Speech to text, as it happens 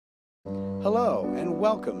Hello and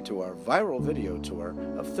welcome to our viral video tour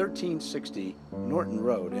of 1360 Norton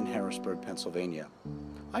Road in Harrisburg, Pennsylvania.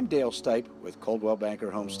 I'm Dale Stipe with Coldwell Banker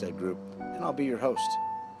Homestead Group, and I'll be your host.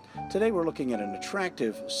 Today we're looking at an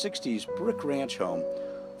attractive 60s brick ranch home,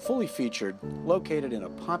 fully featured, located in a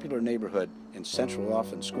popular neighborhood in Central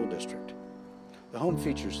Laughlin School District. The home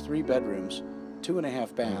features 3 bedrooms,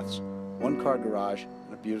 2.5 baths, 1-car garage,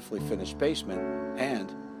 and a beautifully finished basement,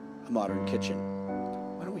 and a modern kitchen.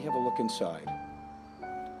 Why don't we have a look inside?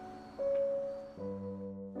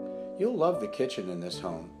 You'll love the kitchen in this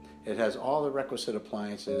home. It has all the requisite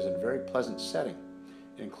appliances in a very pleasant setting.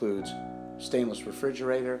 It includes stainless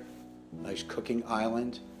refrigerator, nice cooking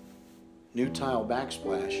island, new tile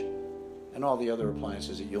backsplash, and all the other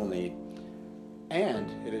appliances that you'll need.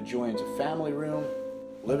 And it adjoins a family room,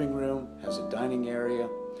 living room, has a dining area,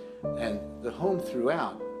 and the home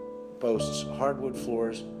throughout boasts hardwood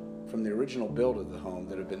floors from the original build of the home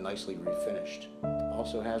that have been nicely refinished.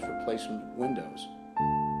 Also has replacement windows.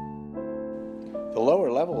 The lower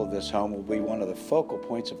level of this home will be one of the focal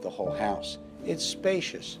points of the whole house. It's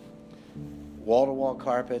spacious. Wall-to-wall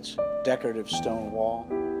carpets, decorative stone wall,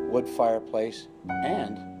 wood fireplace,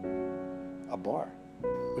 and a bar.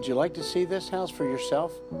 Would you like to see this house for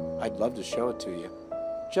yourself? I'd love to show it to you.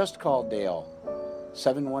 Just call Dale,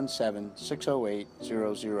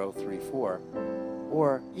 717-608-0034,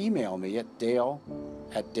 or email me at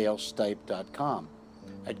dale@dalestipe.com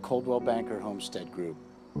at Coldwell Banker Homestead Group.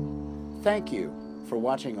 Thank you for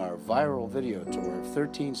watching our viral video tour of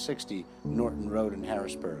 1360 Norton Road in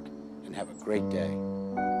Harrisburg, and have a great day.